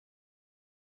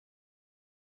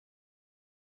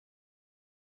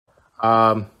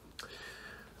Um,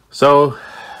 so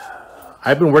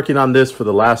I've been working on this for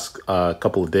the last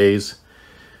couple of days.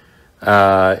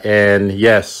 And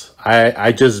yes,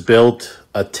 I just built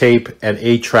a tape and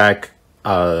 8-track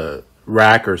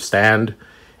rack or stand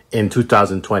in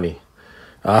 2020.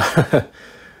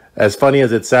 As funny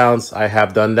as it sounds, I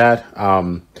have done that.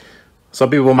 Some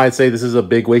people might say this is a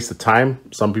big waste of time.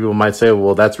 Some people might say,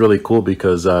 well, that's really cool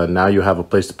because now you have a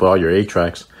place to put all your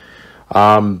 8-tracks.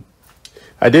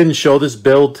 I didn't show this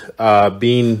build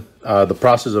being the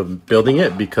process of building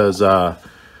it because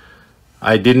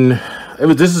I didn't.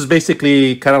 This is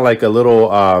basically kind of like a little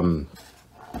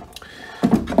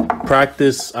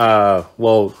practice.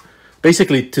 Well,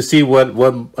 basically to see what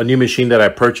a new machine that I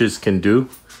purchased can do.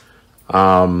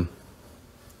 Let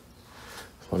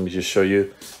me just show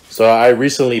you. So I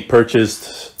recently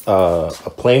purchased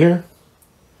a planer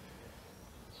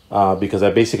because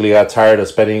I basically got tired of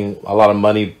spending a lot of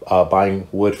money buying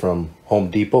wood from Home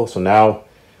Depot. So now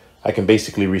I can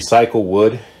basically recycle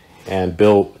wood and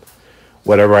build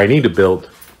whatever I need to build.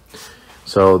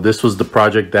 So this was the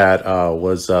project that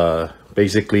was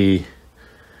basically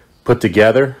put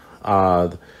together.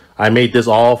 I made this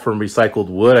all from recycled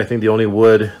wood. I think the only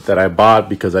wood that I bought,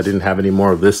 because I didn't have any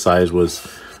more of this size, was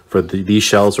for these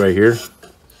shelves right here.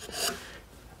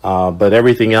 But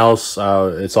everything else,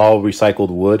 it's all recycled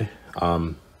wood.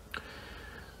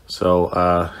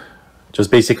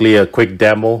 Just basically a quick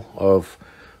demo of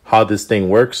how this thing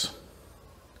works.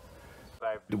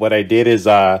 What I did is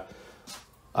I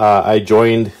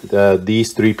joined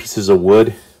these 3 pieces of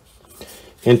wood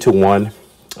into one,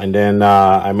 and then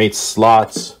I made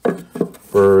slots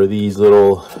for these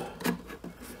little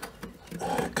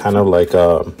kind of like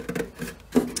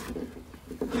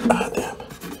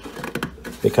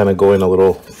they kind of go in a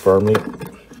little firmly,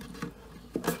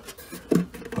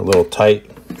 a little tight.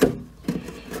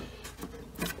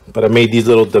 But I made these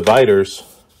little dividers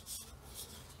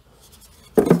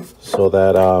so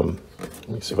that let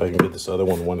me see if I can get this other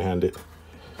one one-handed.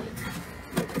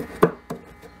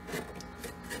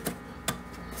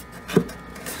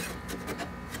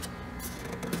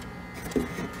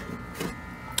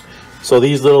 So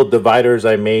these little dividers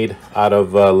I made out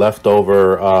of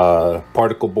leftover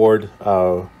particle board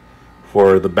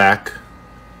for the back.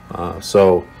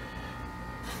 So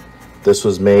this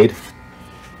was made,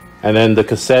 and then the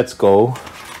cassettes go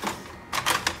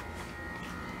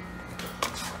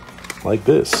like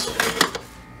this.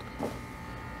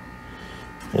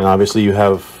 And obviously you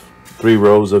have 3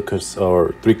 rows of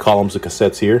 3 columns of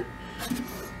cassettes here,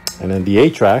 and then the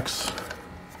 8-tracks.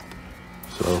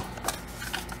 So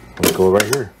let's go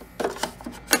right here.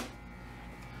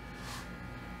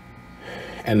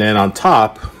 And then on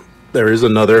top there is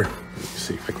another, let me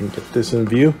see if I can get this in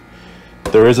view.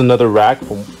 There is another rack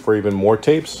for even more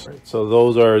tapes. So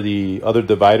those are the other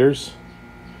dividers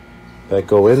that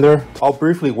go in there. I'll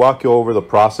briefly walk you over the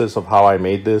process of how I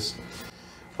made this.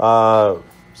 So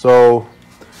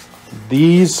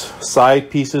these side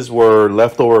pieces were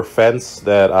leftover fence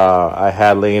that I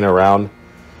had laying around.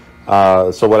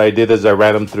 So what I did is I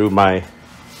ran them through my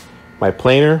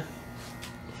planer.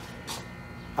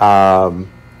 I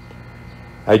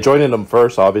jointed them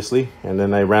first, obviously, and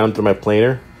then I ran them through my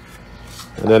planer.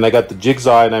 And then I got the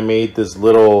jigsaw and I made this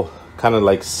little kind of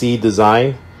like C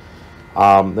design.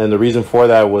 And the reason for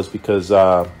that was because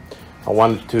I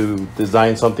wanted to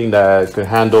design something that could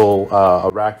handle a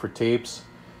rack for tapes,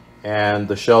 and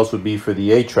the shelves would be for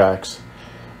the 8-tracks.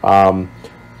 I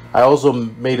also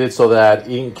made it so that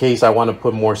in case I want to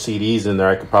put more CDs in there,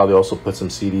 I could probably also put some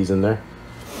CDs in there.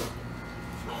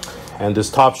 And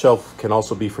this top shelf can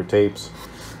also be for tapes.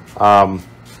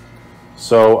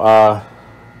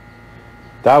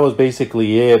 That was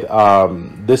basically it.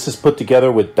 This is put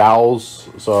together with dowels,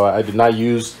 so I did not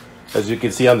use, as you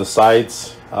can see on the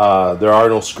sides, there are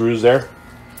no screws there.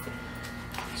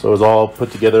 So it's all put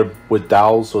together with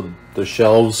dowels, so the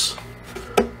shelves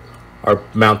are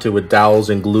mounted with dowels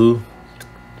and glue.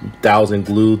 Dowels and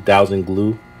glue, dowels and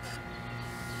glue.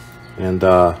 And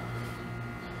the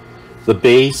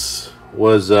base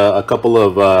was a couple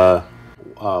of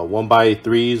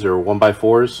 1x3s or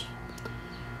 1x4s.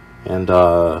 And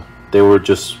they were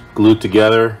just glued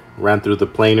together, ran through the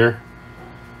planer,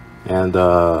 and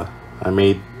I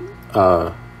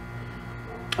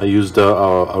used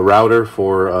a router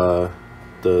for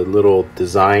the little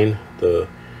design, the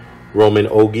Roman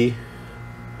Ogi,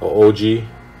 or OG, I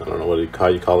don't know how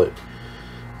you call it.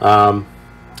 And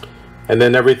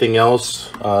then everything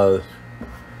else was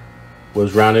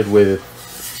rounded with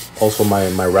also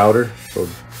my router, so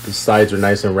the sides are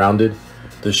nice and rounded,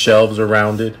 the shelves are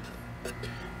rounded.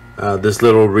 This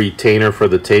little retainer for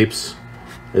the tapes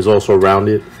is also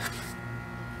rounded.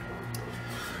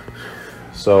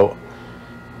 So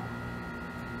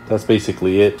that's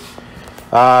basically it.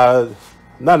 Not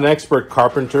an expert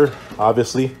carpenter,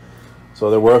 obviously, so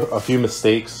there were a few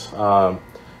mistakes.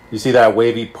 You see that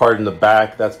wavy part in the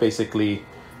back? That's basically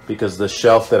because the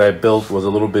shelf that I built was a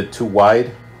little bit too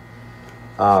wide.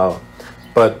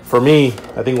 But for me,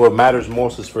 I think what matters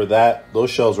most is for those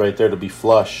shelves right there to be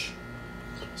flush.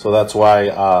 So that's why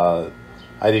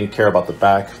I didn't care about the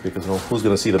back, because who's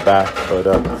gonna see the back? But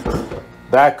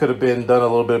that could have been done a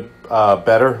little bit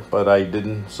better, but I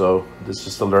didn't. So this is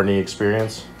just a learning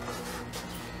experience.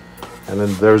 And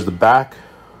then there's the back.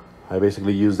 I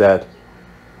basically use that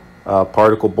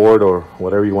particle board, or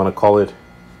whatever you want to call it,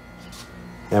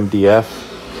 MDF.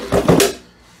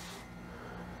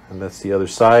 And that's the other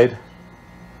side.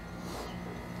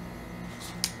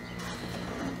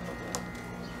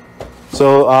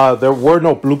 So there were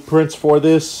no blueprints for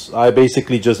this. I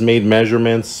basically just made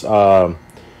measurements and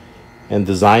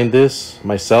designed this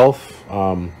myself.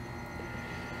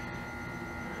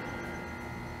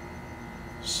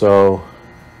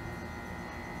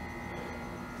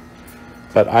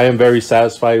 But I am very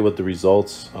satisfied with the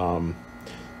results.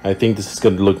 I think this is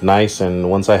going to look nice, and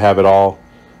once I have it all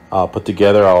put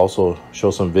together, I'll also show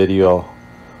some video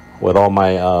with all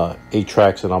my 8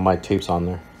 tracks and all my tapes on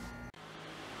there.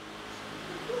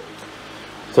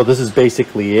 So this is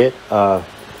basically it.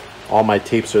 All my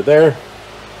tapes are there.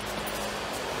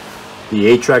 The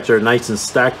 8 tracks are nice and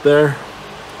stacked there,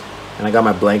 and I got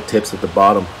my blank tips at the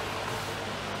bottom.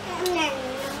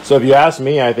 So if you ask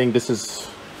me, I think this is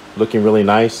looking really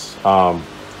nice.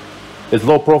 It's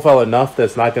low profile enough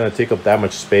that's not going to take up that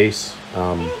much space.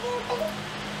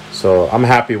 So I'm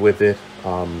happy with it.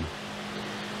 And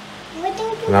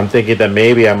I'm thinking that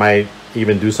maybe I might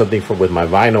even do something with my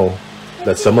vinyl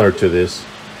that's similar to this,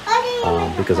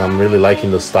 because I'm really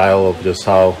liking the style of just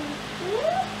how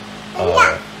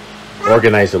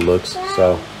organized it looks.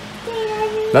 So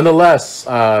nonetheless,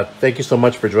 thank you so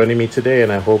much for joining me today,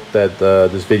 and I hope that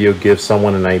this video gives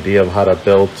someone an idea of how to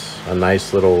build a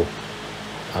nice little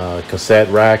cassette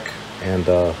rack, and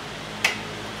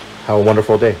have a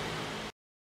wonderful day.